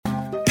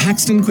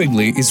Paxton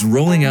Quigley is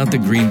rolling out the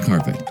green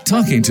carpet,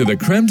 talking to the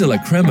creme de la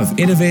creme of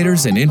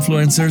innovators and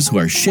influencers who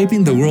are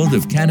shaping the world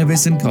of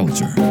cannabis and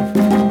culture.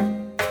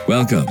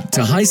 Welcome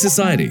to High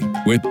Society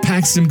with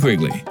Paxton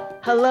Quigley.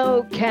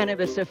 Hello,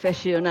 cannabis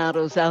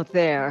aficionados out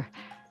there,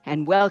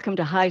 and welcome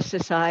to High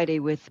Society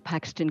with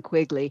Paxton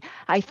Quigley.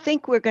 I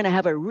think we're going to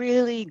have a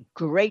really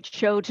great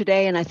show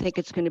today, and I think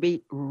it's going to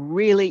be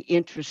really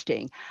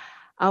interesting.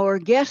 Our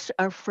guests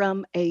are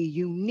from a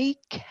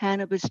unique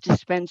cannabis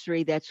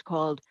dispensary that's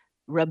called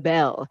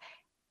Rebel,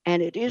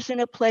 and it is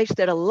in a place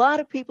that a lot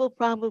of people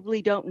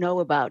probably don't know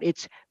about.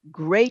 It's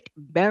Great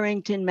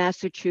Barrington,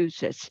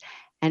 Massachusetts,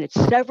 and it's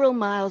several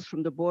miles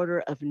from the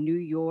border of New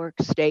York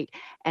State.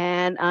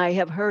 And I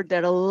have heard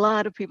that a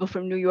lot of people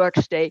from New York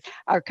State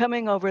are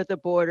coming over the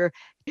border.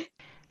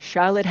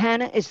 Charlotte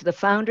Hanna is the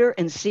founder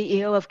and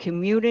CEO of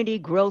Community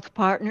Growth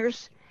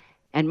Partners,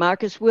 and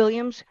Marcus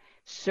Williams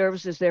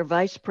serves as their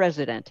vice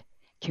president.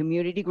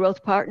 Community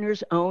Growth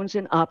Partners owns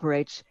and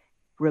operates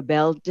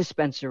Rebel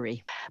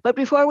Dispensary. But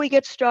before we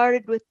get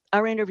started with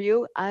our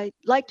interview, I'd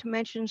like to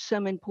mention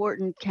some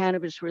important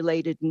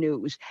cannabis-related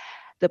news.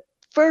 The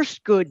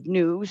first good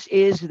news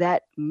is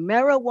that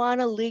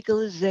marijuana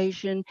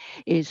legalization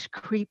is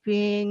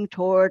creeping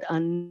toward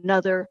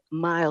another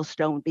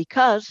milestone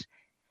because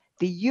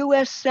the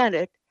U.S.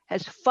 Senate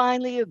has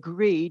finally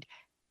agreed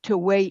to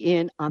weigh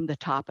in on the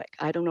topic.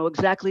 I don't know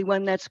exactly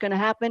when that's going to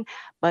happen,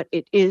 but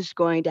it is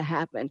going to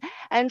happen.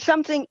 And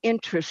something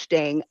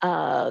interesting,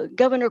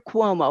 Governor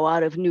Cuomo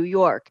out of New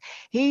York,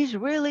 he's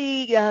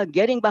really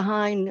getting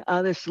behind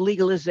this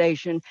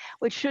legalization,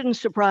 which shouldn't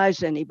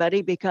surprise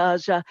anybody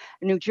because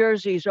New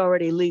Jersey's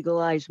already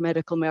legalized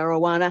medical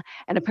marijuana,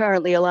 and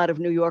apparently a lot of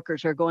New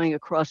Yorkers are going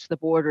across the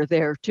border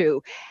there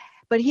too.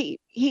 But he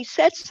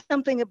said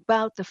something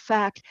about the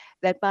fact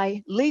that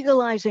by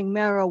legalizing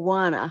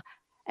marijuana,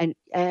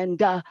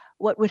 and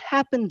what would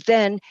happen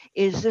then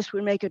is this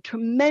would make a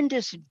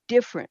tremendous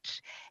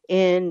difference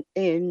in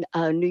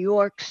New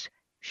York's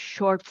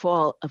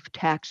shortfall of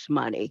tax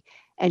money.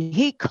 And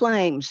he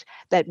claims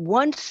that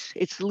once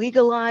it's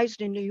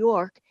legalized in New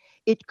York,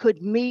 it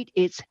could meet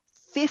its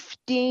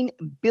 $15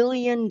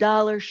 billion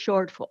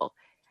shortfall.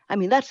 I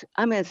mean, it's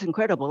an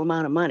incredible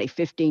amount of money,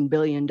 $15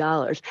 billion.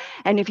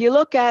 And if you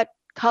look at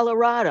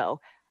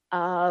Colorado,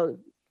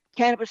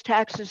 cannabis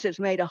taxes has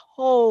made a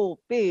whole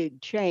big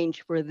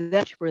change for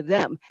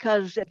them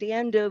because at the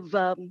end of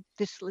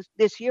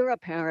this year,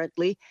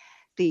 apparently,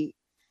 the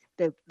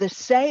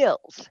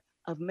sales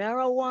of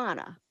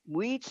marijuana,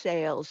 weed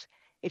sales,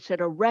 it's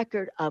at a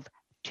record of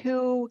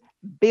 $2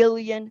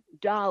 billion.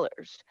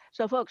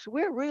 So folks,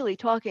 we're really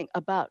talking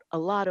about a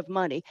lot of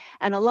money,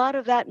 and a lot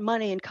of that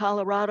money in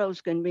Colorado is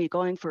going to be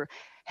going for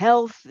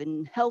health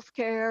and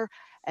healthcare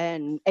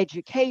and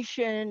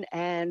education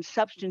and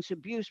substance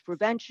abuse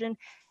prevention,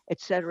 et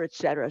cetera, et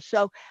cetera.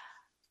 So,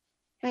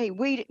 hey,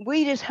 weed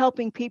is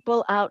helping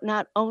people out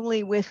not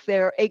only with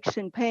their aches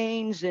and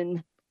pains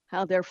and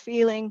how they're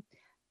feeling,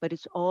 but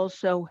it's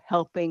also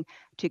helping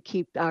to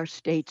keep our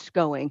states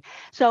going.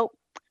 So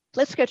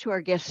let's get to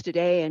our guests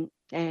today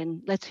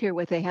and let's hear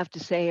what they have to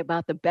say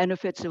about the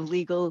benefits of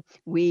legal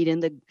weed in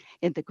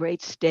the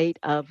great state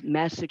of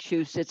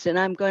Massachusetts. And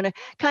I'm going to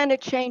kind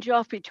of change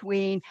off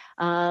between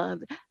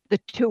the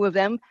two of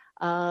them.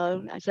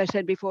 As I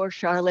said before,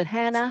 Charlotte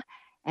Hanna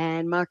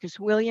and Marcus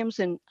Williams,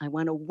 and I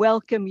want to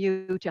welcome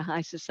you to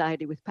High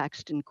Society with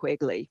Paxton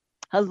Quigley.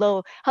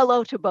 Hello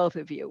to both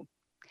of you.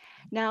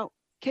 Now,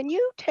 can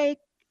you take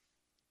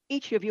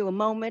each of you a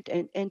moment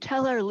and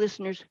tell our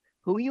listeners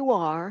who you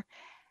are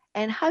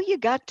and how you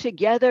got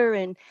together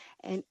and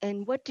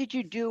what did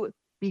you do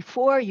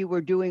before you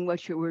were doing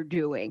what you were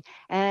doing?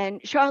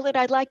 And Charlotte,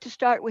 I'd like to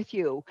start with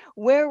you.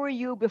 Where were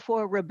you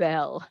before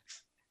Rebel?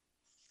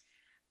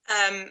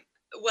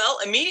 Well,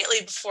 immediately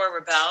before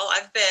Rebel,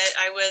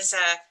 I was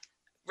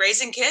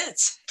raising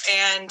kids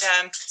and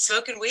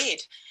smoking weed.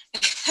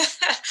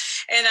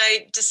 And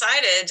I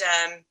decided,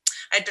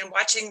 I'd been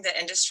watching the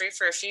industry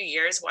for a few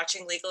years,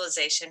 watching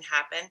legalization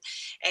happen,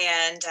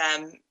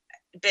 and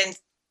been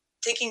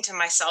thinking to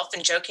myself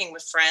and joking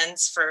with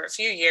friends for a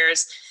few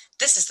years,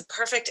 this is the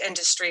perfect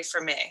industry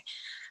for me.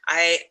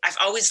 I've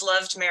always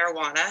loved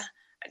marijuana.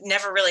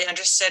 Never really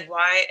understood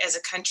why, as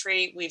a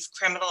country, we've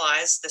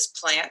criminalized this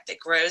plant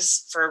that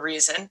grows for a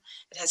reason.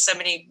 It has so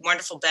many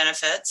wonderful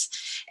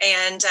benefits,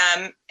 and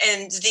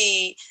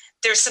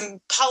there's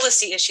some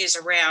policy issues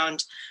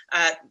around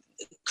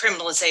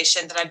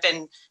criminalization that I've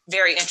been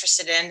very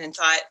interested in, and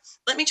thought,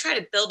 let me try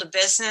to build a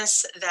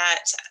business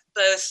that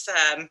both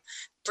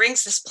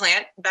brings this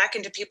plant back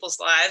into people's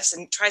lives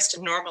and tries to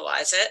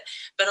normalize it,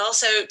 but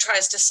also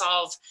tries to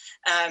solve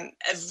a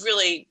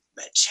really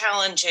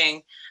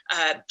challenging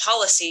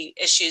policy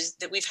issues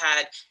that we've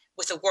had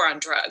with the war on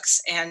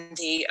drugs and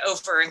the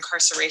over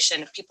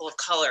incarceration of people of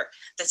color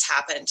that's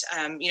happened.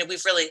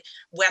 We've really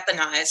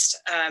weaponized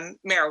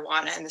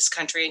marijuana in this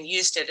country and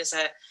used it as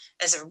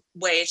a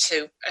way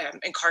to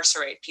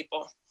incarcerate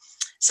people.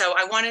 So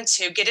I wanted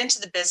to get into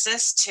the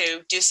business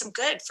to do some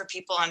good for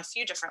people on a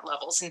few different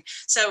levels. And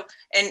so,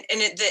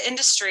 the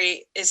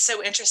industry is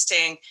so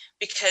interesting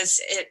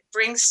because it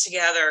brings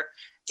together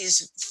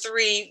these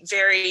three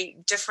very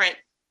different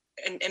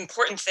and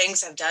important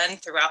things I've done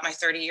throughout my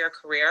 30-year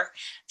career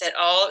that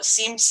all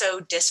seem so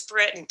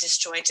disparate and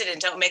disjointed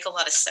and don't make a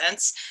lot of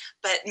sense,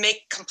 but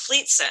make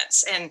complete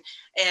sense and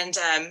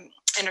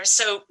are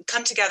so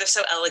come together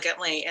so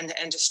elegantly in the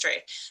industry.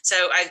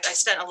 So I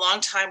spent a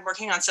long time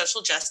working on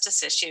social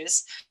justice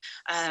issues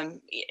and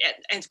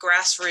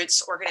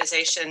grassroots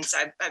organizations.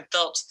 I've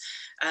built,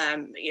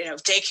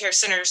 daycare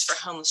centers for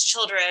homeless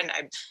children.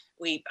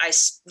 I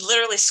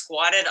literally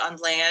squatted on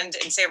land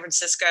in San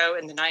Francisco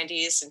in the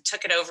 90s and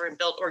took it over and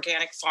built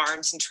organic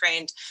farms and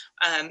trained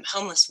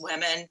homeless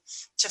women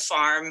to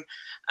farm.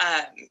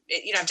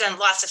 I've done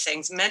lots of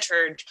things,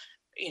 mentored,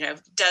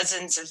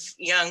 dozens of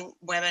young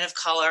women of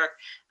color.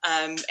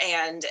 And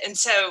then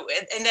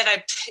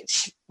I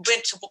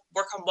went to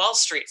work on Wall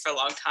Street for a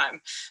long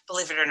time,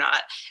 believe it or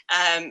not,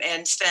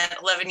 and spent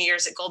 11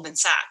 years at Goldman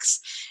Sachs,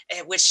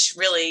 which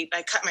really,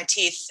 I cut my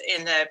teeth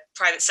in the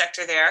private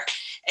sector there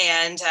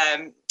and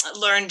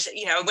learned,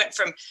 I went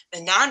from the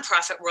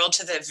nonprofit world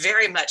to the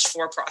very much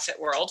for-profit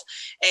world.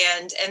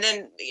 And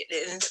then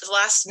in the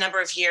last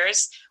number of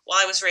years, while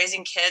I was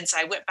raising kids,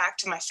 I went back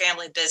to my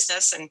family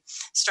business and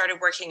started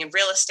working in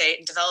real estate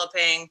and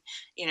developing,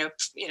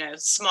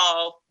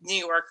 small New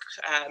York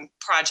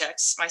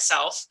projects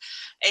myself.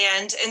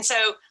 And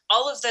so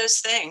all of those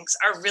things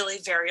are really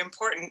very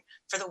important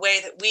for the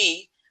way that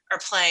we are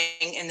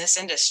playing in this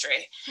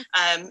industry.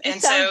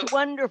 It sounds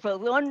wonderful,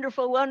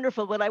 wonderful,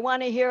 wonderful. But I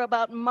want to hear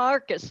about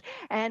Marcus.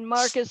 And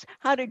Marcus,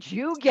 how did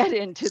you get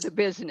into the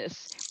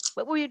business?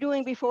 What were you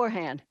doing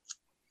beforehand?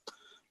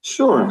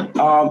 Sure.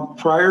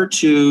 Prior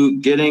to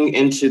getting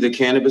into the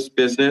cannabis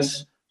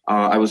business,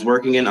 I was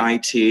working in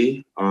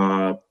IT.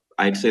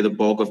 I'd say the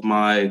bulk of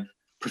my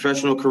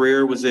professional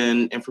career was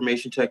in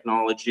information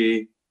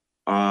technology.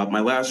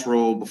 My last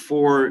role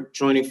before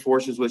joining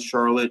forces with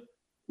Charlotte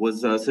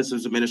was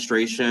systems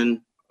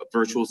administration,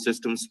 virtual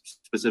systems,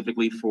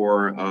 specifically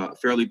for a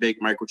fairly big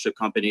microchip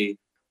company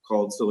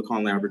called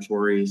Silicon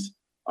Laboratories.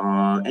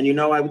 And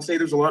I would say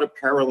there's a lot of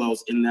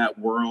parallels in that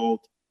world.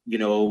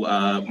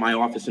 My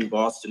office in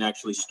Boston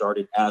actually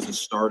started as a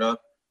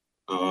startup.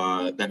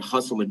 That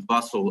hustle and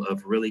bustle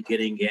of really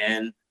getting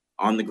in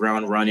on the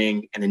ground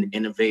running in an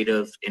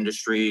innovative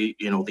industry.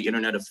 The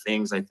Internet of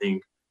Things, I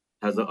think,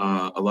 has a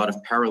lot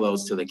of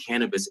parallels to the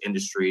cannabis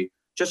industry,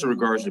 just in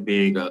regards to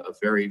being a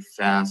very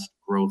fast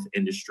growth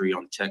industry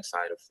on the tech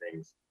side of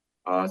things.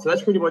 So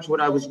that's pretty much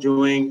what I was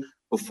doing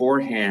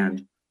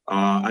beforehand.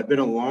 I've been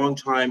a long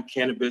time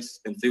cannabis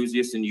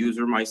enthusiast and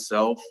user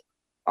myself.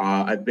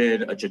 I've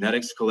been a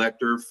genetics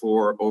collector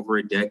for over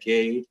a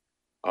decade.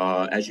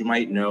 As you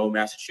might know,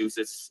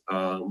 Massachusetts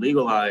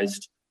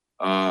legalized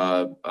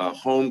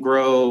home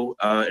grow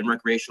and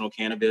recreational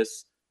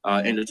cannabis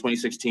in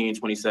 2016,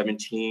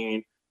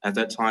 2017. At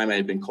that time, I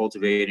had been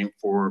cultivating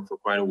for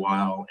quite a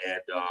while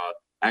and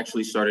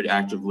actually started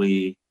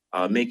actively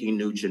making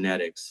new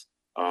genetics.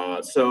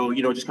 So,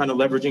 just kind of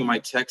leveraging my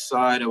tech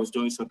side, I was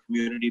doing some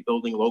community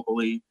building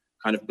locally,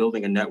 kind of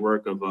building a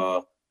network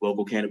of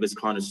local cannabis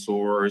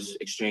connoisseurs,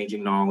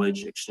 exchanging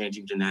knowledge,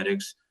 exchanging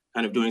genetics,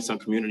 kind of doing some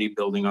community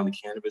building on the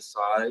cannabis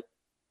side.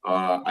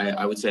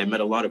 I would say I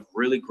met a lot of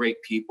really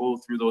great people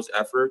through those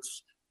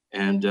efforts.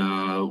 And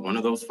one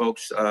of those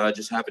folks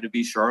just happened to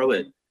be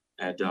Charlotte.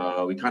 And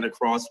we kind of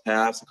crossed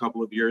paths a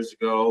couple of years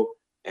ago.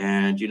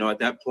 And, at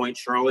that point,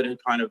 Charlotte had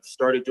kind of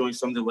started doing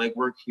some of the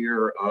legwork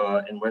here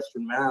in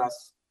Western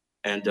Mass.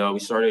 And we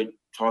started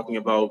talking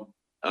about,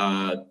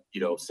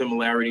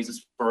 similarities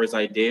as far as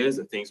ideas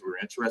and things we were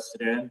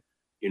interested in.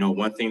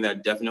 One thing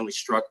that definitely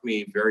struck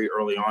me very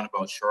early on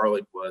about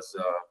Charlotte was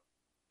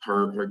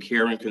her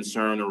care and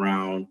concern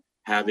around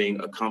having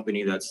a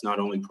company that's not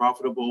only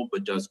profitable,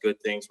 but does good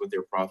things with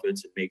their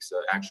profits and makes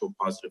an actual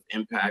positive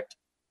impact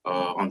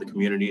on the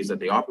communities that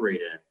they operate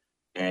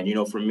in.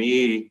 And, for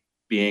me,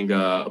 being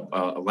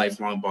a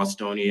lifelong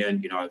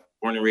Bostonian, I was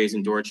born and raised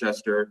in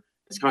Dorchester.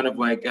 It's kind of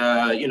like,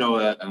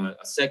 a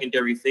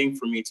secondary thing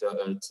for me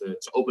to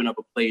open up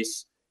a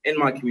place in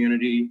my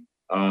community,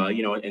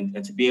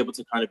 and to be able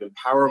to kind of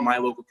empower my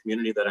local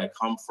community that I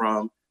come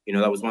from.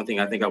 That was one thing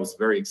I think I was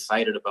very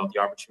excited about the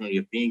opportunity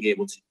of being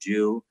able to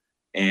do.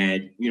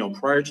 And,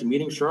 prior to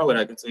meeting Charlotte,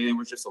 I can say there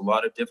was just a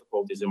lot of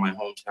difficulties in my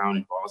hometown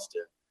in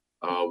Boston,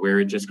 where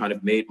it just kind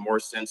of made more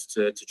sense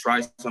to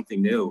try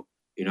something new,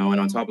 and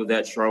on top of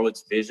that,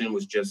 Charlotte's vision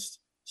was just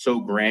so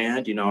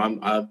grand.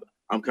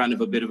 I'm kind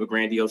of a bit of a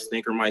grandiose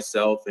thinker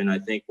myself. And I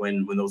think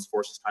when those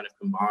forces kind of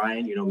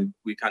combine,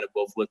 we kind of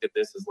both looked at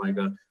this as like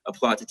a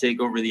plot to take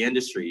over the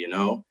industry,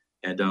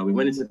 and we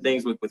went into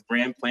things with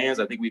grand plans.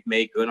 I think we've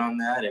made good on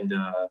that. And,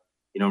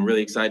 I'm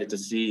really excited to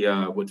see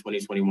what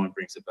 2021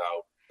 brings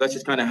about. That's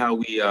just kind of how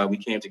we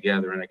came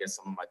together, and I guess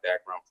some of my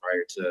background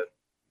prior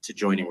to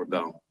joining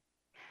Rebel.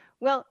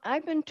 Well,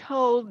 I've been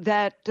told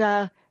that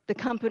the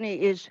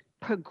company is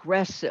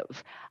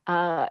progressive.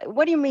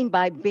 What do you mean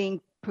by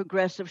being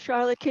progressive.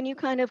 Charlotte, can you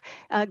kind of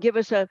give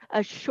us a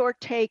short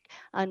take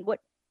on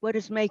what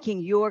is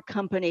making your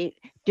company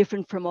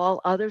different from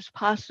all others,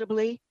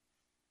 possibly?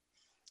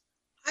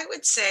 I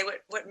would say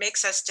what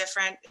makes us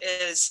different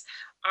is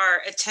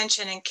our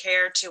attention and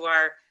care to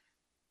our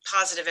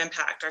positive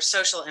impact, our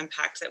social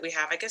impact that we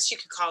have. I guess you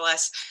could call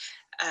us,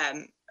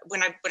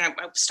 when I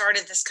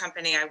started this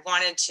company, I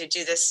wanted to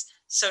do this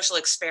social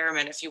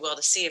experiment, if you will,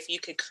 to see if you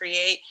could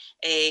create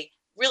a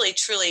really,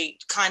 truly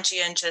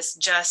conscientious,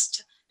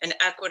 just, and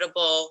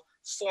equitable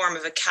form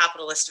of a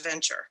capitalist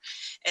venture.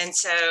 And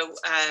so,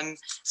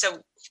 so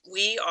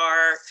we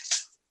are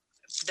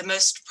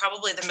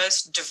probably the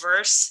most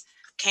diverse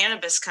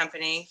cannabis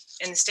company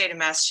in the state of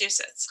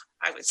Massachusetts,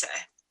 I would say.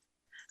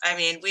 I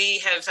mean, we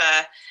have,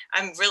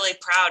 I'm really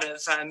proud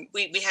of,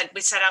 we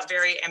set out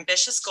very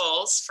ambitious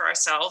goals for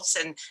ourselves,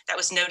 and that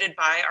was noted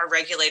by our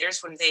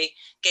regulators when they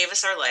gave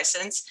us our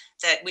license,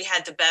 that we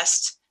had the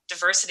best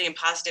diversity and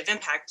positive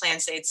impact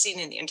plans they had seen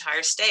in the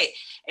entire state.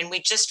 And we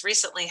just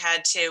recently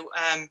had to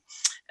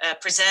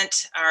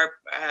present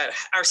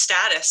our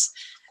status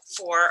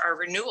for our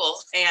renewal,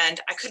 and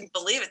I couldn't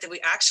believe it that we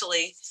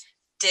actually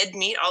did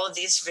meet all of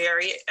these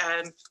very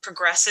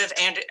progressive,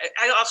 and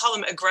I'll call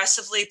them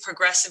aggressively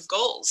progressive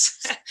goals.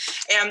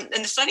 and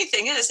the funny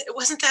thing is, it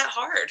wasn't that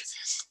hard.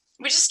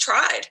 We just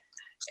tried.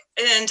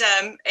 And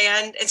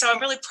so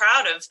I'm really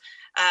proud of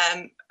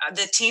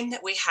the team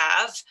that we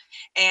have.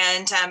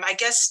 And I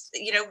guess,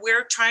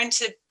 we're trying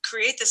to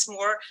create this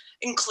more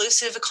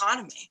inclusive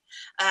economy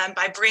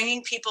by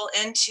bringing people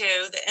into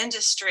the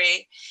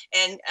industry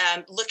and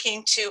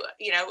looking to,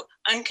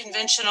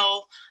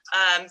 unconventional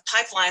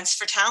pipelines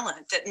for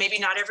talent that maybe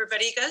not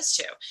everybody goes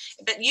to,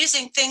 but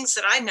using things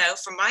that I know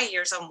from my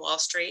years on Wall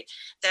Street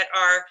that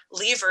are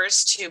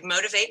levers to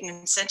motivate and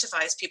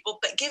incentivize people,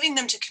 but giving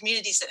them to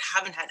communities that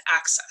haven't had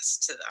access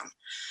to them.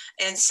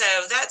 And so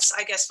that's,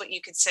 I guess, what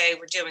you could say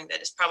we're doing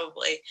that is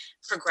probably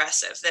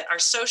progressive, that our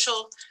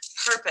social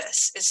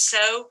purpose is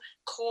so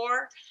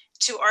core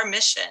to our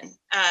mission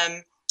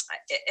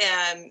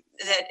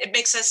that it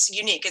makes us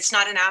unique. It's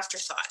not an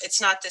afterthought.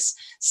 It's not this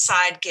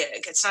side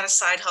gig. It's not a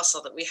side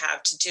hustle that we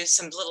have to do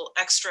some little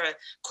extra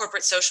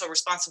corporate social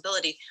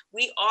responsibility.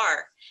 We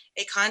are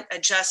a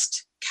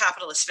just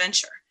capitalist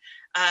venture.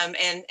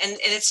 And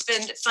it's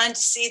been fun to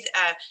see,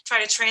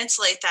 try to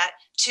translate that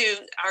to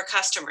our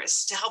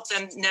customers, to help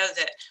them know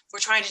that we're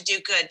trying to do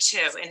good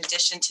too, in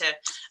addition to,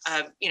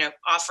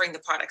 offering the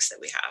products that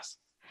we have.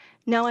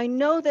 Now, I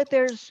know that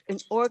there's an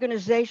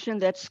organization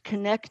that's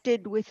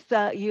connected with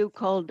you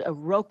called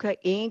Roca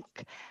Inc.,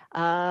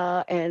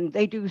 and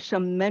they do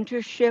some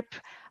mentorship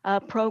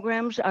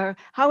programs.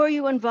 How are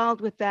you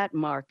involved with that,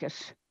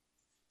 Marcus?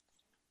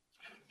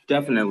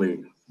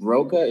 Definitely.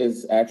 Roca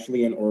is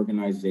actually an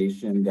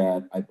organization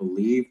that I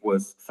believe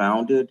was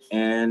founded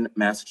in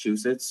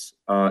Massachusetts,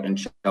 in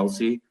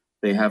Chelsea.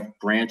 They have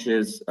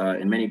branches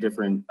in many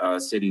different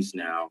cities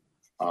now,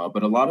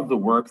 but a lot of the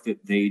work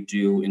that they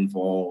do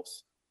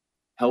involves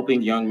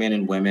helping young men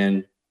and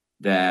women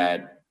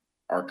that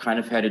are kind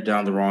of headed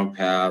down the wrong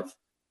path.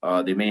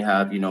 They may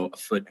have, a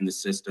foot in the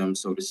system,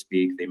 so to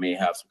speak. They may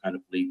have some kind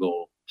of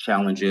legal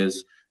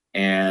challenges.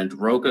 And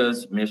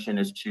Roca's mission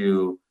is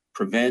to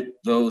prevent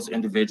those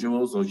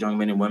individuals, those young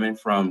men and women,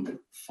 from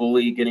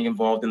fully getting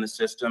involved in the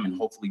system and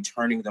hopefully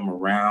turning them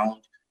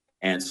around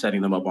and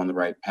setting them up on the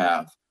right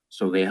path.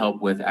 So they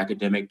help with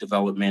academic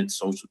development,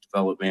 social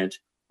development,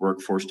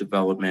 workforce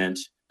development.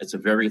 It's a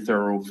very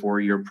thorough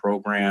 4-year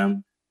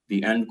program.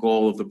 The end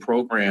goal of the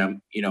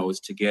program, is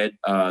to get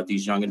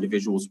these young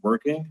individuals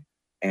working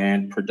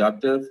and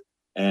productive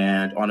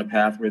and on a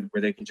path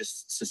where they can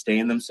just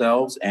sustain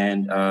themselves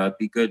and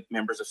be good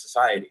members of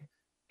society.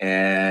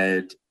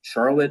 And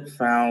Charlotte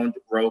found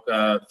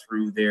Roca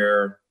through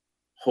their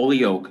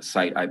Holyoke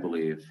site, I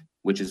believe,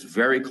 which is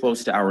very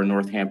close to our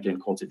Northampton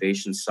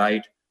cultivation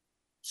site.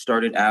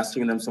 Started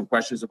asking them some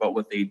questions about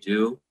what they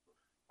do.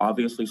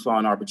 Obviously saw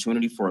an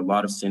opportunity for a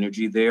lot of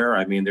synergy there.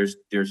 I mean,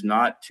 there's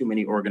not too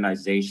many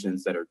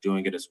organizations that are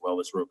doing it as well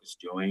as Roca's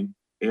doing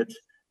it.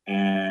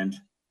 And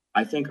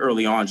I think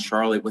early on,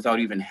 Charlotte, without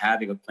even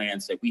having a plan,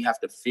 said we have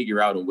to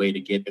figure out a way to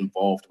get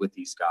involved with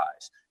these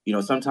guys.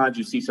 Sometimes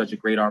you see such a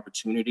great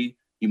opportunity.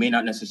 You may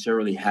not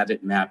necessarily have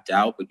it mapped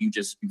out, but you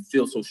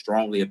feel so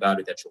strongly about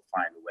it that you'll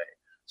find a way.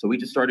 So we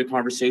just started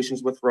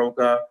conversations with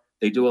Roca.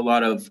 They do a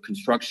lot of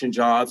construction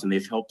jobs, and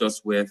they've helped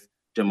us with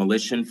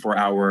demolition for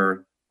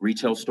our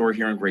retail store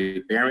here in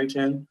Great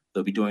Barrington.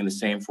 They'll be doing the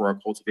same for our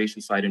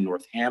cultivation site in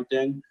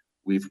Northampton.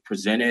 We've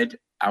presented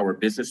our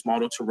business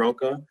model to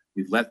Roca.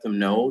 We've let them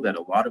know that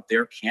a lot of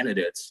their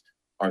candidates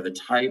are the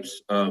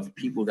types of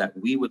people that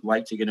we would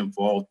like to get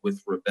involved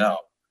with Rebel.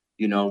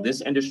 This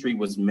industry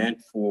was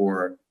meant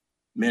for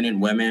men and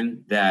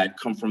women that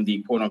come from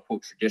the quote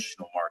unquote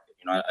traditional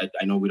market.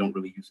 I know we don't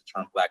really use the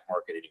term black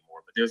market anymore,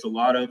 but there's a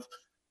lot of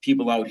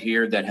people out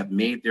here that have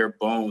made their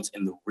bones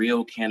in the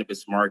real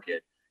cannabis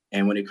market.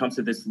 And when it comes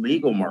to this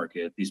legal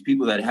market, these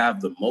people that have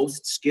the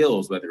most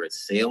skills, whether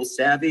it's sales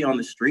savvy on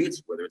the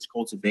streets, whether it's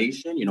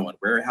cultivation, in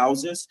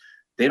warehouses,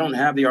 they don't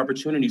have the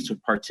opportunities to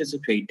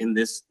participate in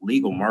this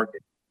legal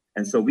market.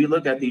 And so we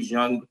look at these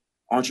young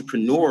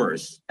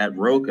entrepreneurs at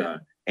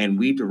Roca, and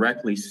we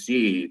directly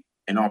see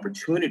an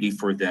opportunity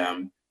for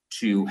them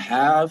to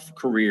have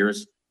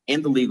careers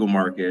in the legal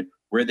market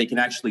where they can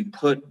actually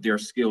put their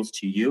skills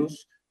to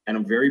use. And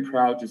I'm very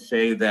proud to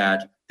say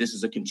that this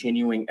is a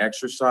continuing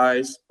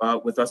exercise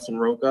with us in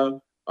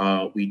Roca.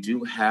 We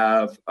do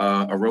have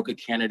a Roca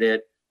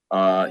candidate.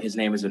 His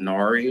name is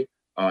Inari.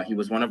 He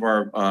was one of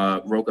our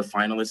Roca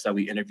finalists that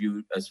we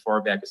interviewed as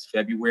far back as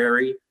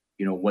February.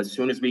 You know, as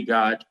soon as we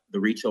got the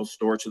retail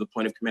store to the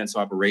point of commence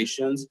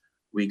operations,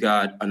 we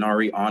got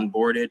Inari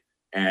onboarded.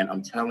 And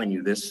I'm telling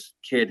you, this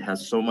kid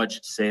has so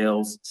much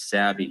sales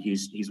savvy.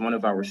 He's one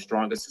of our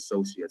strongest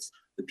associates.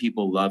 The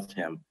people loved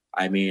him.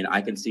 I mean,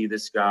 I can see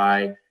this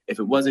guy, if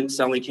it wasn't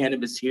selling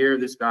cannabis here,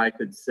 this guy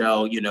could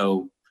sell,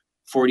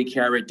 40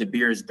 karat De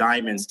Beers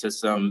diamonds to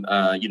some,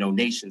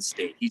 nation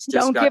state. He's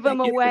just Don't give him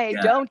away.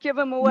 Don't give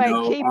him away.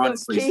 Keep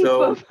honestly,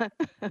 him. Keep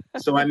him.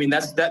 So I mean,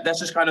 that's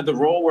just kind of the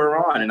role we're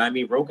on. And I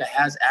mean, Roca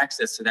has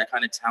access to that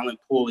kind of talent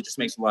pool. It just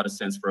makes a lot of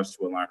sense for us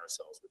to align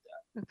ourselves with that.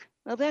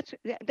 Well,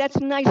 that's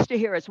nice to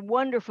hear. It's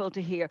wonderful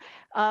to hear.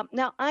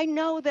 Now, I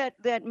know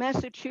that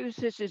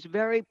Massachusetts is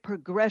very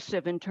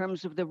progressive in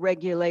terms of the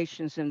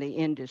regulations in the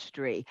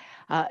industry.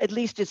 At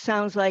least it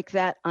sounds like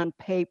that on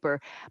paper.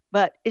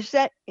 But is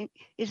that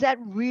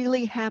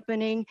really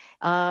happening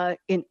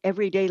in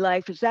everyday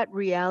life? Is that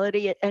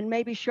reality? And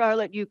maybe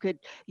Charlotte, you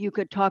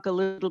could talk a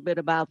little bit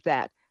about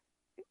that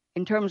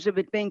in terms of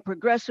it being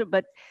progressive,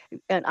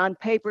 and on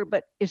paper.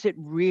 But is it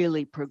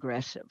really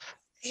progressive?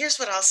 Here's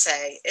what I'll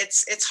say.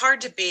 It's hard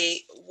to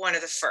be one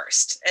of the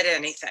first at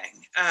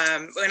anything.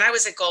 When I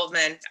was at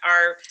Goldman,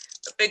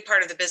 a big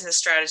part of the business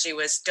strategy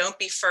was don't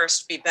be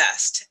first, be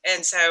best.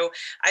 And so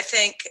I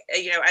think,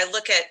 I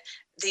look at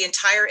the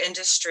entire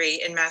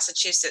industry in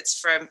Massachusetts,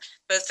 from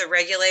both the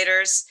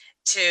regulators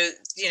to,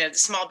 the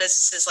small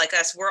businesses like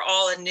us. We're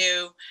all a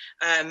new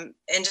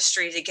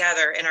industry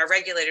together, and our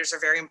regulators are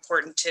very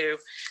important to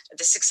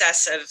the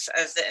success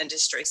of the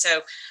industry.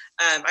 So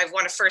I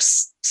want to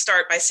first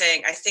start by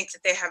saying I think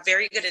that they have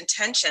very good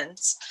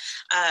intentions.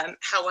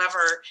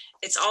 However,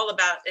 it's all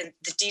about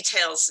the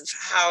details of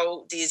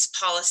how these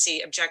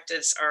policy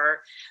objectives are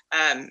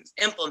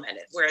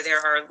implemented, where there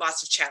are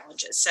lots of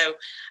challenges. So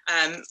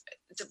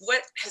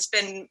what has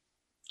been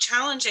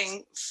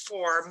challenging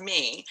for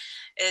me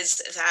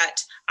is that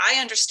I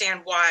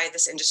understand why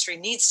this industry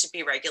needs to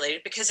be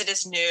regulated, because it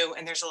is new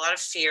and there's a lot of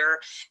fear,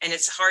 and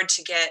it's hard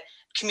to get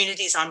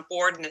communities on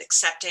board and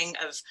accepting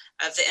of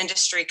the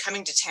industry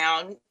coming to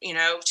town,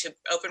 to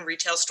open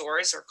retail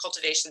stores or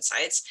cultivation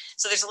sites.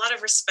 So there's a lot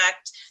of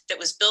respect that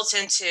was built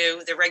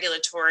into the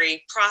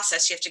regulatory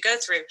process you have to go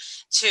through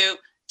to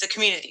the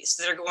communities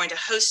that are going to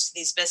host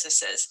these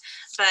businesses.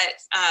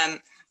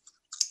 But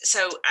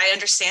so I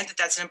understand that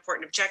that's an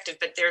important objective,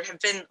 but there have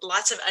been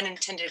lots of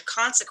unintended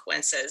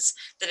consequences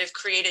that have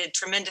created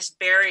tremendous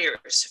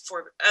barriers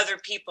for other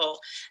people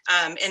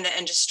in the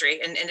industry,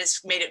 and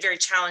it's made it very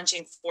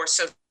challenging for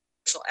social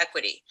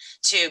equity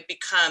to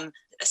become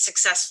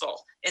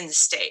successful in the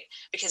state,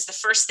 because the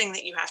first thing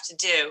that you have to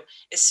do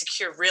is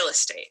secure real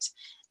estate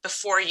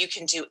before you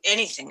can do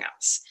anything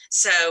else.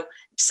 So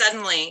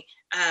suddenly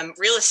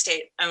real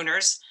estate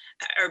owners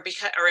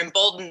are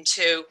emboldened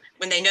to,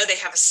 when they know they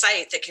have a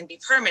site that can be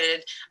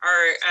permitted,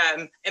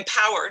 are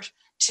empowered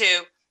to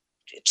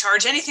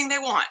charge anything they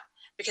want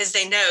because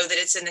they know that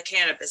it's in the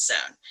cannabis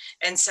zone.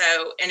 And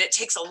it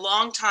takes a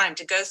long time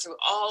to go through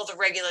all the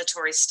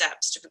regulatory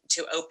steps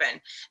to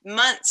open,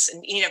 months.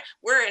 And,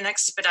 we're an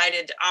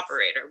expedited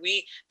operator.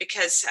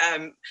 Because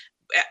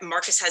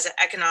Marcus has an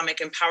economic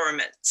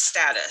empowerment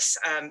status.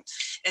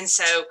 And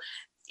so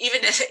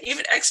even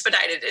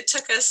expedited, it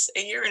took us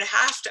a year and a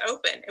half to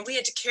open, and we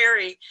had to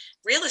carry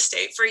real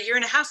estate for a year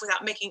and a half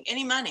without making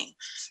any money.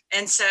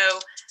 And so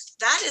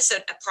that is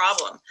a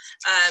problem.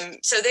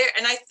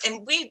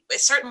 We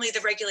certainly,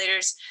 the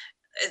regulators,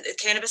 the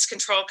Cannabis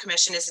Control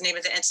Commission is the name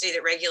of the entity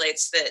that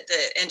regulates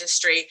the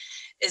industry,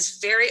 is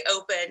very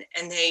open,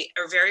 and they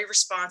are very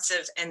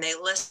responsive, and they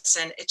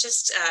listen. It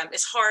just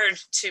is hard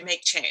to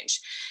make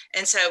change.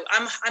 And so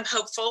I'm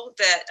hopeful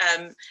that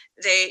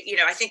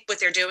I think what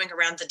they're doing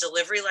around the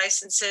delivery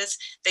licenses,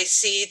 they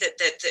see that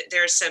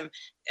there's some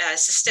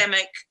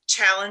systemic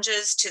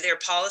challenges to their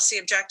policy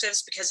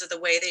objectives because of the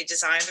way they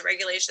design the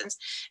regulations,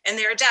 and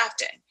they're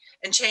adapting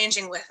and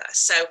changing with us.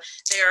 So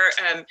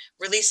they're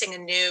releasing a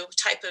new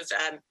type of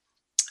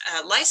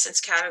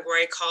license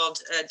category called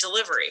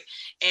delivery,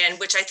 and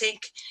which I think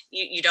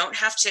you don't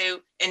have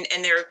to,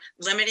 and they're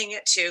limiting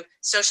it to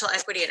social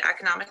equity and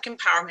economic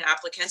empowerment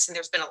applicants. And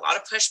there's been a lot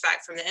of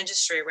pushback from the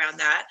industry around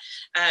that.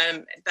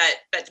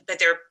 But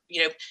they're,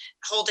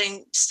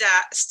 holding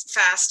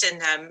fast in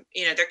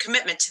their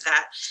commitment to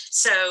that.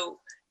 So,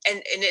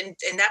 and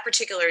in that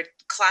particular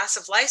class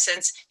of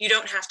license, you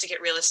don't have to get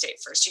real estate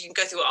first. You can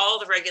go through all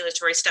the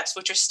regulatory steps,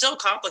 which are still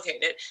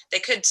complicated. They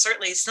could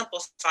certainly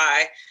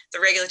simplify the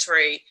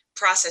regulatory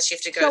process you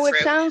have to go So through.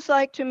 it sounds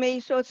like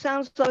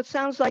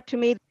to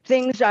me.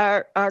 Things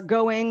are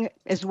going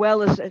as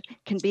well as it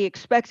can be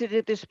expected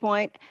at this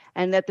point,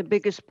 and that the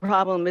biggest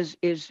problem is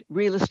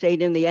real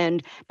estate in the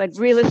end. But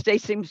real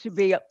estate seems to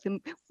be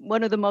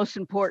one of the most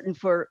important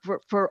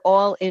for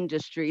all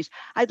industries.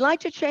 I'd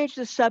like to change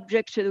the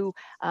subject to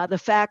the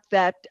fact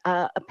that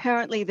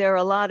apparently there are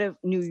a lot of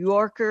New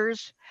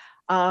Yorkers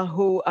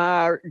who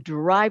are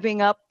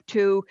driving up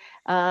to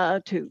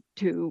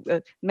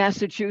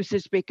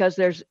Massachusetts because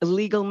there's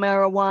illegal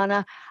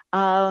marijuana.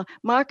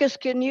 Marcus,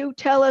 can you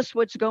tell us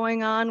what's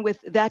going on with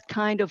that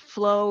kind of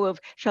flow of,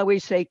 shall we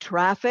say,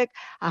 traffic?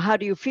 How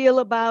do you feel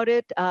about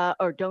it?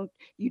 Or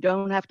you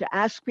don't have to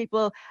ask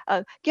people.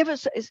 Give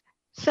us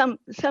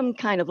some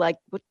kind of like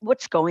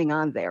what's going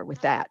on there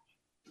with that.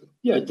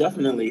 Yeah,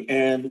 definitely.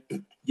 And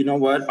you know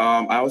what?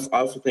 I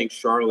also think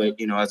Charlotte,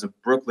 as a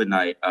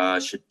Brooklynite,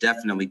 should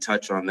definitely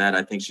touch on that.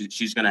 I think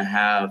she's going to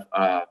have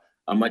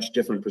a much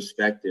different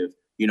perspective.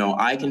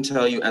 I can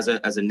tell you as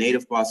a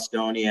native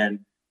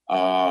Bostonian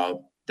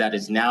that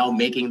is now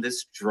making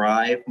this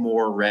drive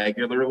more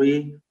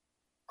regularly.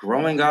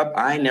 Growing up,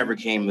 I never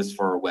came this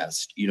far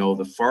west.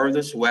 The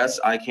farthest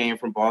west I came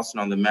from Boston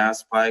on the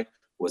Mass Pike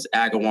was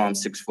Agawam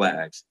Six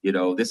Flags.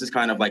 This is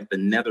kind of like the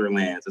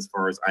Netherlands as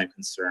far as I'm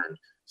concerned.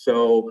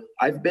 So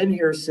I've been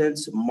here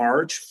since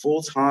March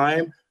full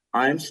time.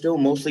 I'm still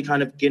mostly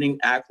kind of getting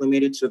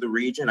acclimated to the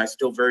region. I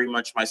still very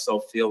much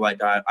myself feel like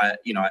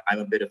I'm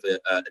a bit of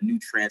a new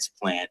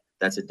transplant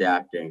that's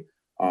adapting.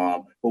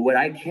 But what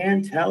I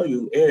can tell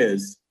you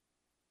is,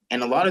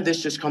 and a lot of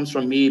this just comes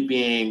from me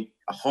being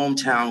a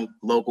hometown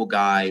local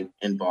guy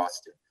in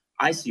Boston,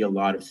 I see a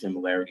lot of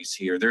similarities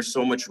here. There's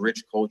so much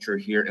rich culture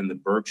here in the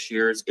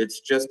Berkshires. It's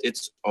just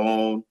its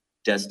own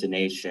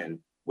destination.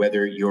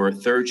 Whether you're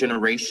third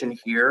generation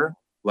here,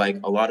 like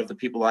a lot of the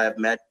people I have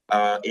met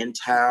in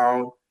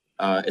town,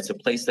 it's a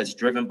place that's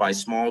driven by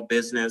small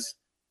business.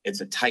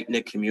 It's a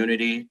tight-knit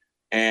community,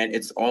 and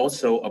it's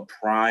also a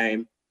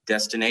prime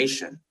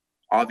destination,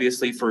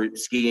 obviously for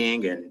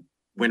skiing and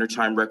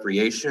wintertime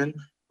recreation,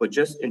 but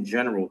just in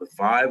general, the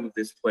vibe of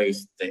this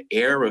place, the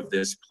air of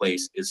this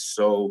place is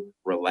so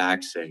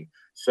relaxing.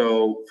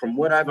 So from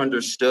what I've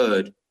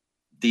understood,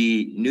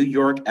 the New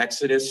York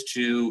exodus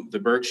to the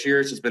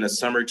Berkshires has been a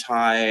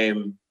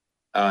summertime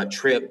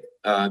trip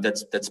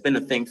that's been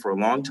a thing for a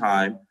long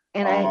time.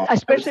 And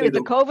especially with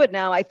the COVID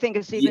now, I think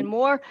it's even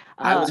more.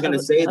 I was going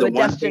to say the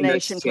one thing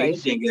that's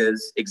place. changing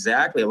is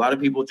exactly a lot of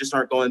people just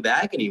aren't going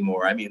back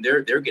anymore. I mean,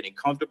 they're getting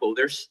comfortable.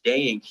 They're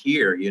staying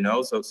here,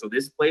 So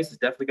this place is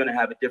definitely going to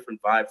have a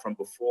different vibe from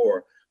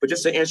before. But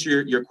just to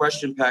answer your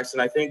question, Paxton,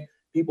 I think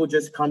people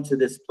just come to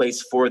this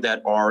place for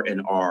that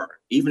R&R.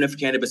 Even if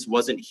cannabis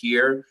wasn't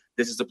here,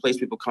 this is a place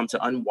people come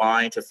to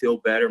unwind, to feel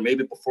better,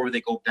 maybe before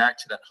they go back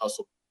to that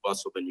hustle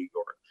bustle in New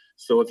York.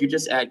 So if you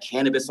just add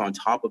cannabis on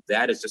top of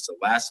that, it's just a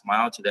last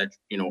mile to that,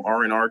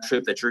 R&R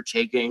trip that you're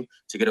taking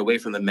to get away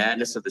from the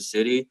madness of the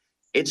city.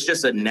 It's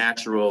just a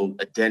natural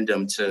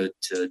addendum to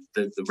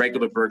the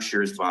regular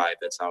Berkshires vibe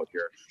that's out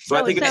here. So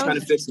I think it kind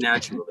of fits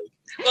naturally.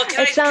 Well,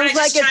 it sounds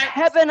like it's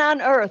heaven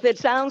on earth. It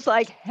sounds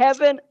like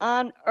heaven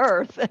on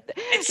earth.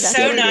 It's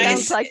so nice.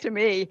 Sounds like to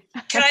me.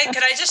 Could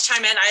I just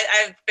chime in?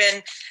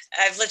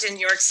 I've lived in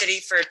New York City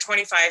for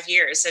 25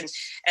 years, and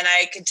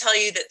I can tell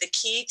you that the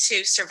key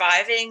to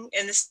surviving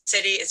in the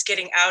city is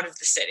getting out of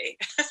the city.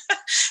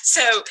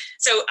 So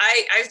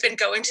I've been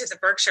going to the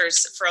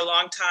Berkshires for a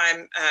long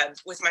time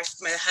with my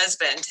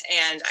husband,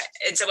 and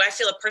so I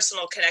feel a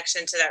personal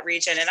connection to that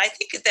region, and I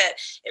think that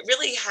it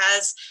really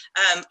has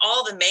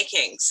all the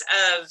makings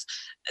of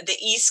the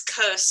East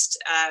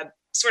Coast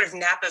sort of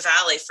Napa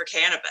Valley for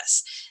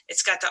cannabis.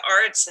 It's got the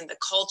arts and the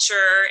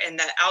culture and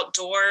the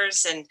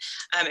outdoors, and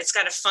it's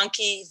got a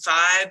funky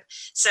vibe.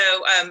 So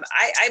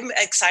I'm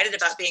excited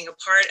about being a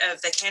part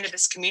of the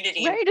cannabis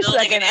community. Wait a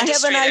second, I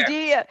have an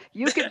idea.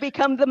 You could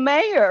become the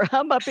mayor.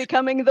 How about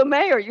becoming the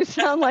mayor? You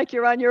sound like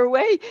you're on your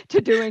way to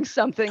doing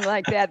something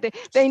like that.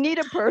 They need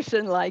a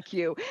person like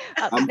you.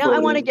 Now I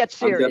want to get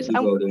serious. I'm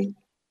definitely voting.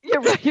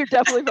 You're right. You're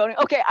definitely voting.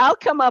 Okay, I'll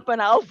come up and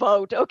I'll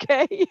vote.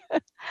 Okay.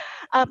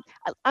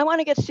 I want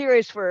to get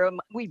serious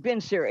we've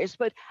been serious,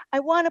 but I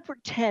want to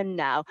pretend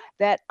now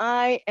that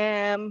I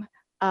am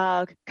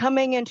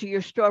coming into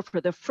your store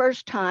for the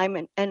first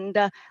time, and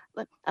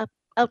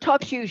I'll talk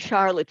to you,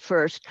 Charlotte,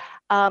 first.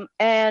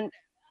 And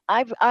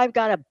I've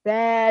got a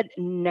bad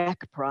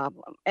neck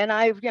problem, and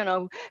I've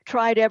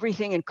tried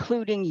everything,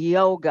 including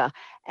yoga.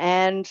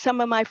 And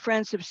some of my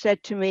friends have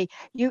said to me,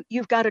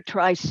 "You've got to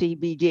try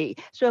CBD."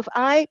 So if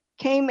I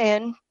came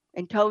in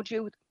and told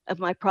you of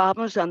my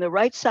problems on the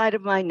right side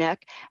of my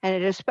neck, and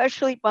it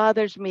especially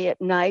bothers me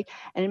at night,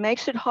 and it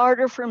makes it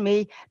harder for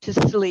me to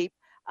sleep,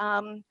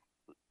 can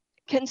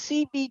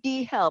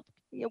CBD help?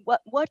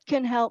 What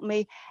can help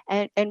me,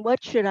 and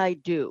what should I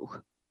do?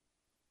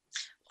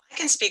 I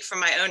can speak from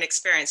my own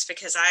experience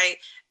because I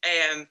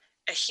am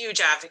a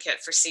huge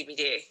advocate for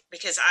CBD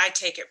because I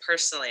take it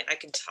personally. I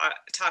can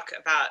talk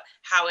about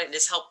how it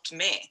has helped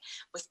me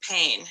with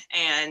pain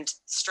and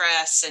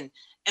stress and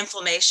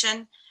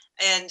inflammation.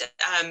 And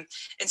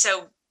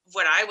so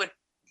what I would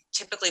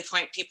typically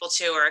point people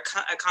to are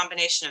a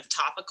combination of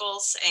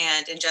topicals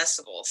and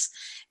ingestibles.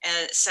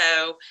 And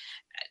so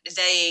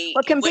they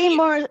Well, can be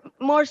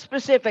more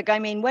specific. I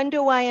mean, when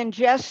do I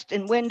ingest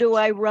and when do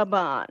I rub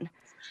on?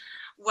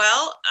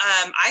 Well,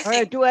 I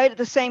think, or do I at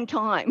the same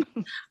time?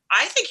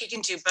 I think you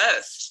can do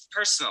both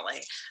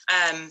personally.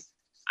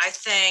 I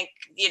think,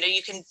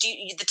 you can do,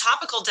 the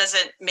topical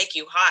doesn't make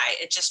you high.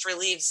 It just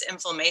relieves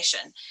inflammation.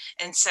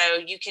 And so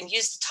you can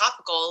use the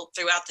topical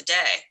throughout the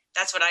day.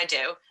 That's what I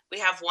do. We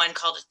have one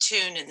called a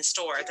Tune in the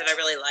store that I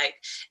really like.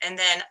 And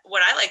then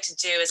what I like to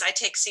do is I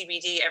take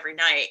CBD every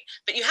night,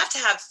 but you have to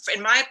have,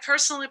 in my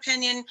personal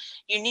opinion,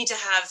 you need to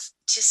have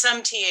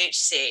some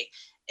THC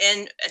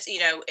in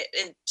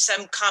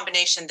some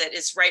combination that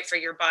is right for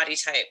your body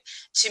type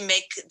to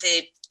make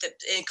the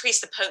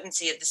increase the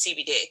potency of the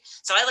CBD.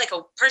 So I like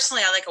a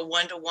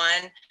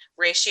 1-to-1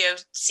 ratio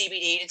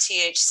CBD to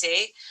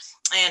THC,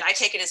 and I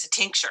take it as a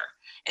tincture.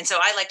 And so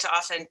I like to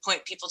often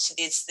point people to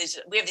these,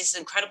 we have these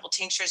incredible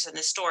tinctures in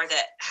the store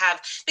that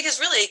have, because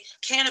really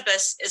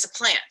cannabis is a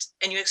plant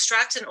and you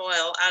extract an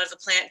oil out of the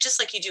plant just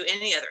like you do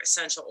any other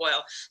essential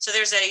oil. So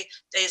there's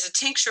a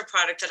tincture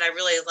product that I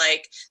really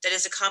like that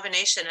is a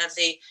combination of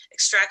the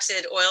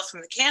extracted oil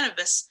from the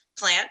cannabis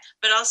plant,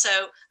 but also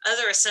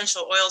other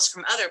essential oils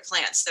from other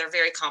plants that are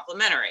very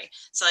complementary.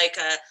 It's like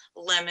a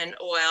lemon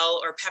oil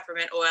or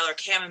peppermint oil or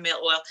chamomile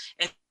oil.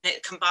 And they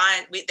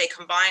combined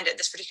it,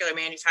 this particular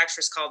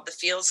manufacturer is called the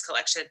Fields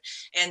Collection,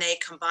 and they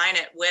combine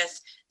it with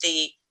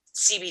the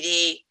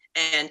CBD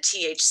and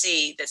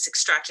THC that's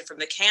extracted from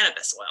the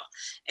cannabis oil.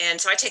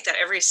 And so I take that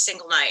every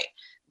single night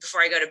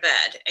before I go to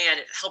bed, and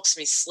it helps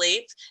me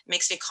sleep,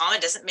 makes me calm,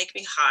 it doesn't make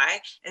me high.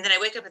 And then I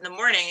wake up in the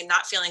morning and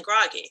not feeling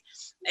groggy.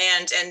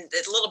 And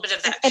a little bit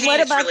of that pain. And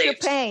what about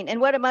relieved. your pain? And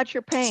what about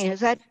your pain?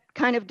 Has that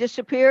kind of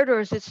disappeared, or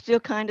is it still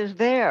kind of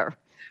there?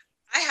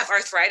 I have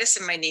arthritis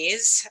in my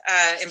knees,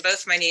 in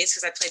both my knees,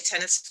 because I played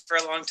tennis for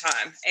a long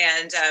time.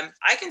 And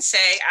I can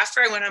say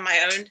after I went on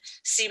my own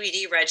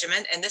CBD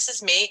regimen, and this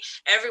is me,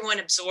 everyone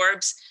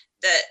absorbs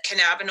the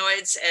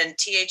cannabinoids and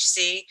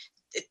THC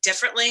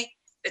differently,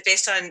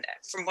 based on,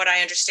 from what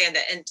I understand,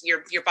 that in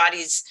your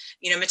body's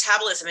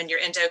metabolism and your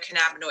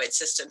endocannabinoid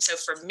system. So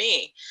for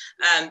me,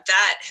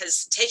 that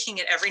has, taking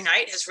it every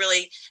night has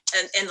really,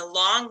 in the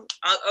long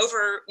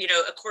over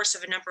a course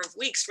of a number of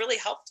weeks, really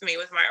helped me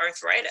with my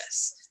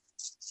arthritis.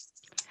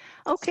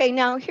 Okay,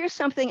 now here's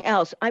something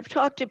else. I've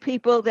talked to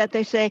people that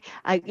they say,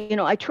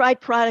 I tried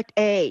product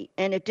A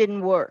and it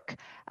didn't work.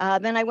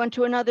 Then I went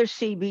to another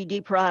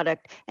CBD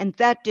product and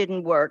that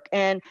didn't work.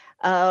 And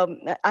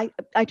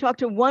I talked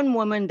to one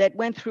woman that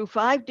went through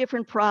 5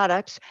 different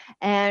products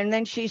and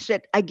then she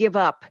said, I give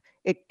up.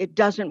 It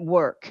doesn't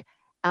work.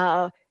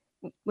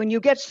 When you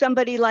get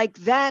somebody like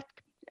that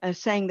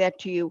saying that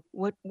to you,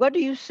 what do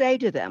you say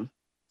to them?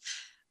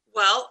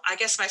 Well, I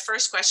guess my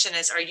first question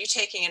is, are you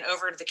taking an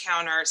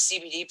over-the-counter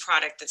CBD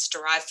product that's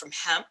derived from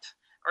hemp?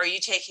 Or are you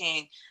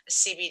taking a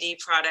CBD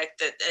product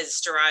that is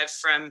derived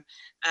from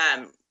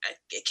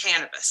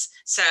cannabis?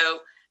 So,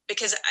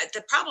 because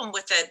the problem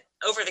with the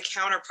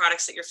over-the-counter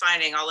products that you're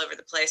finding all over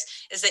the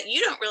place is that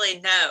you don't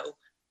really know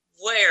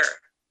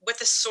what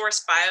the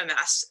source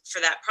biomass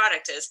for that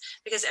product is,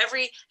 because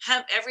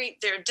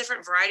there are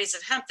different varieties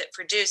of hemp that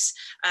produce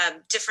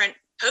different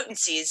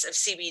potencies of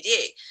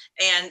CBD.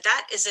 And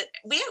that is it.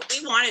 We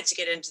wanted to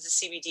get into the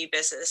CBD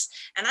business,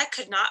 and I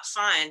could not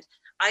find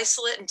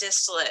isolate and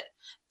distillate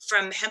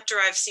from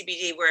hemp-derived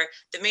CBD where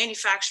the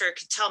manufacturer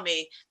could tell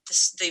me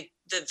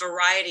the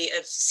variety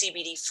of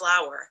CBD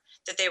flower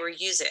that they were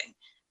using,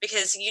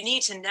 because you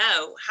need to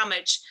know how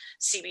much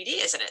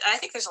CBD is in it. And I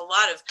think there's a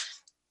lot of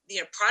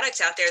products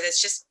out there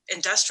that's just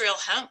industrial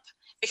hemp,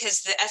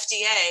 because the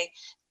FDA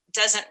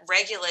doesn't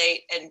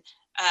regulate and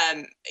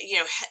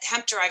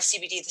hemp-derived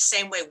CBD the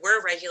same way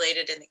we're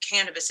regulated in the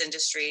cannabis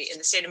industry in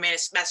the state of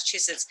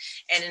Massachusetts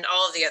and in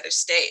all of the other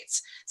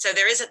states. So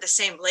there isn't the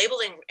same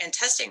labeling and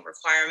testing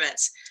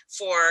requirements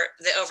for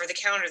the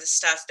over-the-counter, the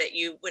stuff that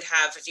you would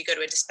have if you go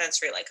to a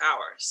dispensary like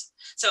ours.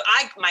 So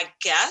my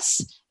guess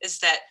is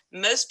that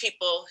most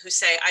people who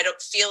say, I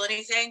don't feel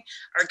anything,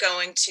 are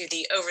going to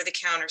the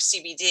over-the-counter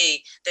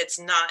CBD that's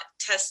not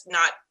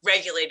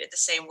regulated the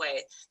same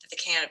way that the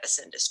cannabis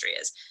industry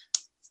is.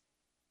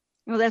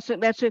 Well, that's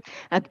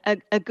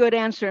a good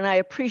answer, and I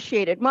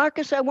appreciate it.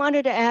 Marcus, I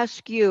wanted to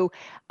ask you,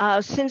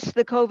 since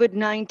the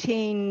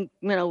COVID-19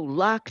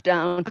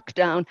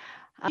 lockdown,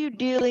 how are you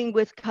dealing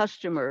with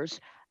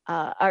customers?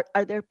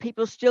 Are there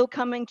people still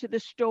coming to the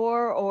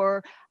store,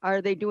 or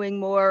are they doing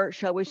more,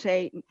 shall we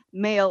say,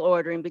 mail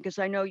ordering? Because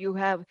I know you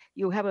have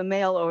a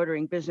mail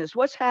ordering business.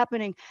 What's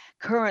happening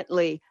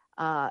currently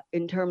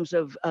in terms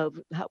of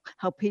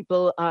how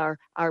people are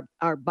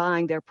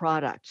buying their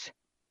products?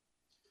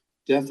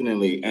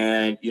 Definitely.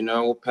 And,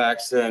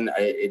 Paxton,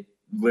 it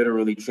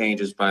literally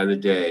changes by the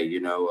day.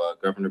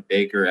 Governor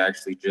Baker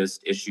actually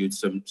just issued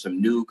some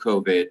new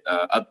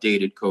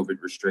updated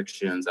COVID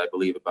restrictions, I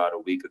believe about a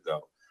week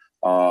ago.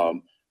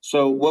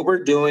 So what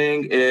we're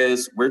doing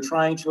is we're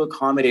trying to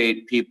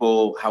accommodate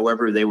people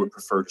however they would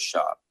prefer to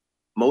shop.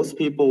 most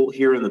people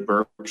here in the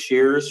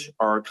Berkshires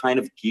are kind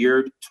of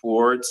geared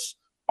towards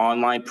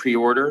online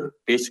pre-order,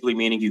 basically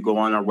meaning you go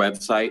on our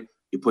website,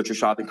 you put your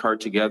shopping cart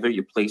together,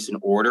 you place an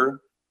order.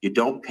 You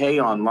don't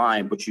pay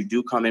online, but you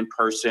do come in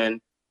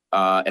person,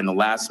 and the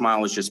last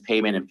mile is just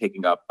payment and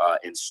picking up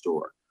in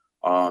store.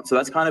 So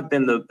that's kind of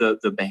been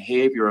the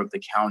behavior of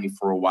the county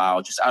for a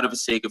while, just out of a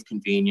sake of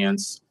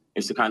convenience.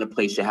 It's the kind of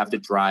place you have to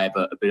drive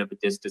a bit of a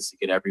distance to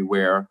get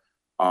everywhere.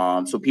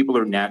 So people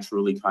are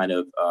naturally kind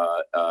of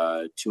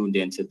tuned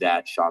into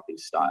that shopping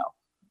style.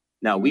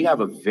 Now, we have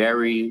a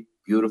very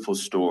beautiful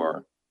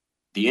store.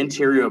 The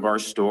interior of our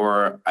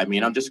store, I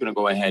mean, I'm just going to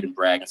go ahead and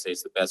brag and say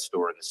it's the best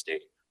store in the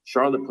state.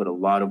 Charlotte put a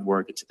lot of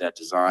work into that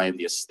design.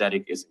 The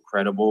aesthetic is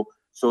incredible.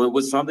 So it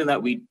was something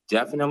that we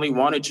definitely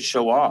wanted to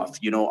show off,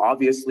 you know,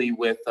 obviously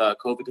with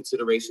COVID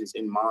considerations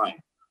in mind.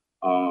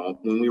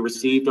 When we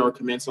received our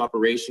commenced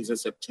operations in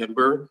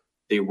September,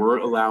 they were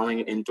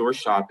allowing indoor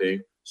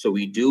shopping. So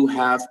we do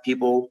have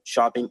people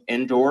shopping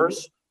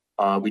indoors.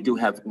 We do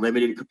have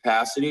limited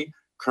capacity.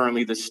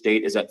 Currently, the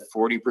state is at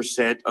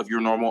 40% of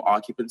your normal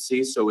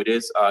occupancy. So it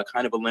is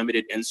kind of a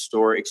limited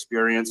in-store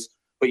experience.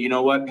 But you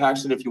know what,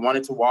 Paxton, if you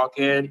wanted to walk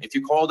in, if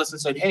you called us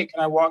and said, hey, can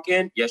I walk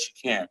in? Yes,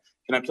 you can.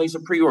 Can I place a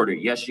pre-order?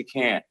 Yes, you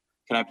can.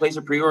 Can I place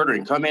a pre-order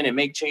and come in and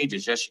make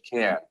changes? Yes, you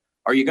can.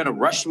 Are you going to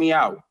rush me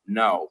out?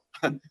 No.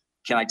 Can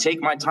I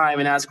take my time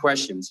and ask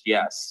questions?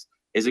 Yes.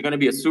 Is it going to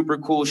be a super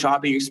cool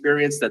shopping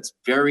experience that's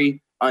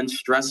very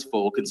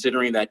unstressful,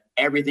 considering that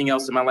everything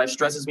else in my life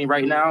stresses me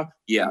right now?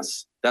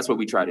 Yes. That's what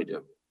we try to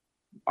do,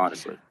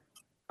 honestly.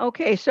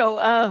 Okay, so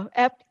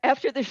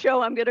after the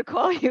show, I'm going to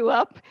call you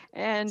up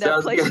and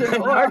place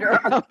an order.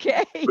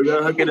 Okay. We're going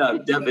to hook it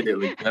up,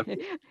 definitely.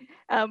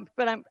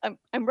 But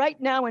I'm right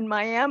now in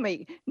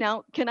Miami.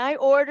 Now, can I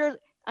order?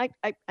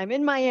 I'm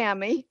in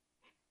Miami.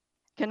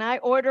 Can I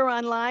order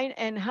online?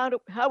 And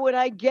how would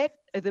I get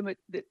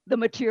the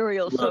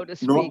material, so to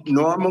speak?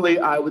 Normally,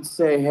 I would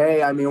say,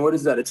 hey, I mean, what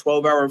is that? A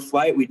 12-hour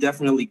flight? We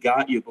definitely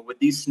got you. But with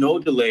these snow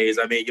delays,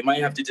 I mean, you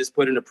might have to just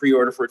put in a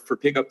pre-order for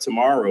pickup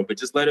tomorrow. But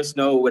just let us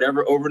know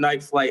whatever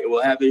overnight flight,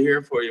 we'll have it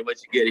here for you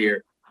once you get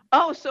here.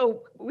 Oh,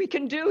 so we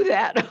can do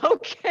that.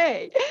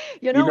 Okay.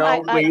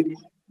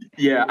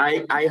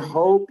 I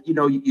hope, you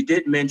know, you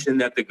did mention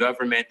that the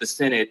government, the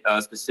Senate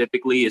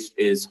specifically,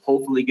 is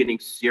hopefully getting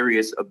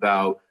serious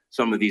about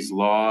some of these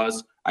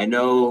laws. I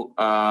know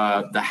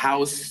the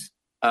House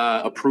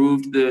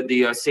approved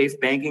the Safe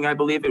Banking, I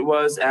believe it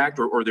was, Act,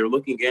 or they're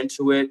looking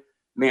into it.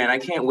 Man, I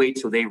can't wait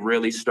till they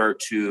really start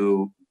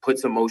to put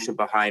some motion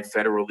behind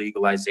federal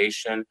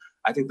legalization.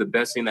 I think the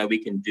best thing that we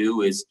can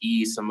do is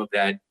ease some of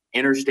that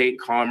interstate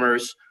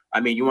commerce. I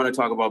mean, you want to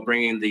talk about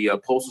bringing the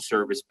Postal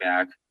Service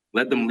back.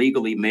 Let them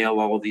legally mail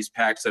all of these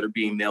packs that are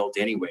being mailed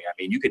anyway. I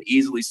mean, you could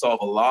easily solve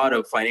a lot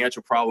of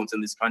financial problems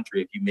in this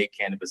country if you make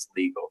cannabis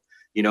legal.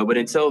 You know, but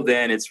until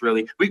then, it's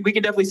really, we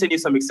can definitely send you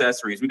some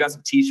accessories. We got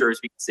some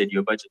T-shirts. We can send you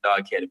a bunch of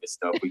dog cannabis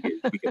stuff. We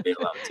can mail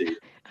out to you.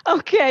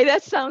 Okay,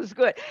 that sounds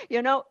good.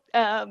 You know,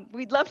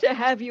 we'd love to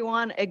have you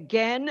on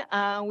again.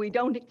 We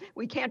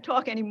can't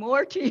talk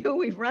anymore to you.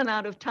 We've run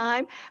out of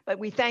time, but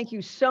we thank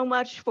you so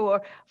much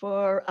for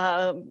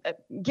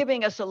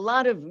giving us a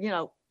lot of, you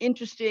know,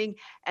 interesting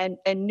and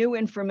new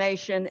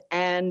information.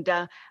 And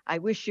I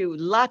wish you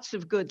lots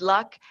of good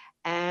luck,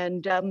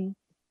 and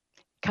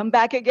come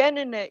back again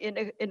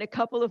in a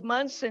couple of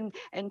months and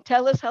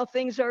tell us how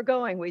things are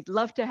going. We'd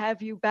love to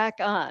have you back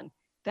on.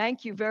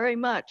 Thank you very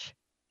much.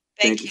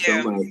 Thank you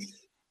so much.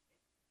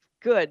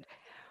 Good.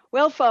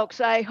 Well,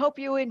 folks, I hope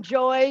you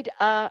enjoyed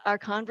our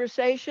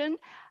conversation.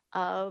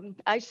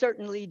 I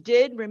certainly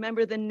did.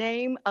 Remember, the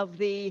name of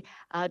the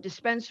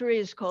dispensary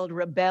is called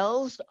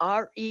Rebels,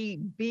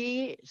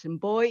 R-E-B, some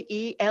boy,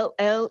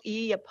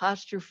 E-L-L-E''S.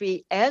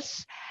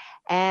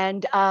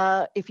 And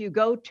if you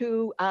go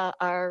to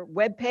our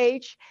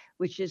webpage,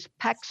 which is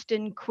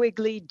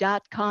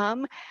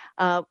PaxtonQuigley.com,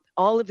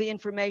 all of the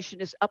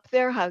information is up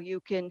there, how you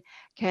can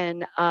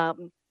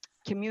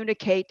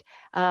communicate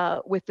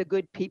with the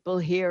good people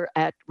here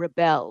at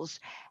Rebels.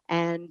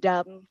 And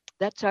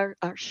that's our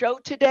show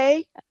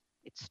today.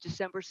 It's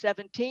December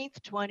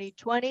 17th,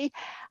 2020.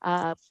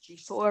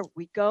 Before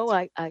we go,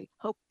 I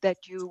hope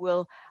that you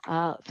will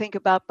think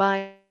about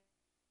buying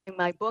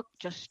my book,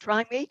 Just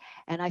Try Me.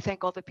 And I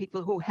thank all the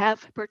people who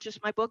have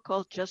purchased my book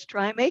called Just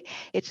Try Me.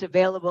 It's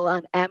available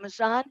on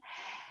Amazon.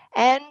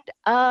 And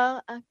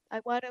I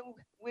want to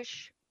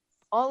wish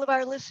all of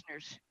our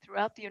listeners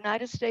throughout the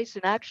United States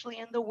and actually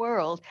in the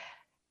world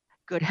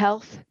good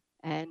health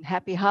and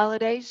happy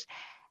holidays.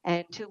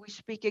 And until we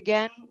speak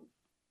again,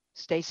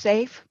 stay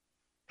safe.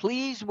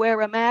 Please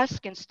wear a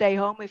mask and stay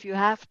home if you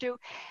have to,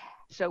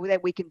 so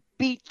that we can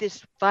beat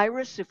this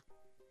virus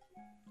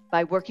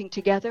by working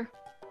together.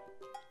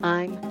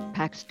 I'm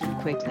Paxton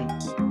Quigley.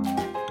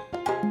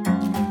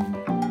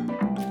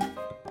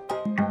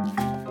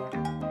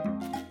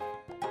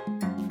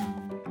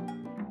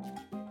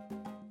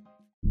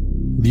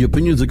 The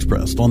opinions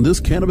expressed on this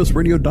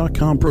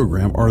CannabisRadio.com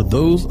program are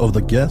those of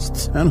the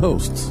guests and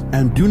hosts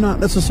and do not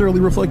necessarily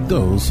reflect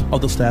those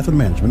of the staff and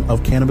management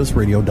of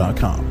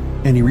CannabisRadio.com.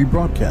 Any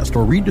rebroadcast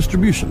or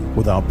redistribution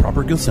without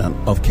proper consent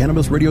of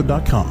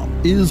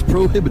CannabisRadio.com is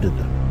prohibited.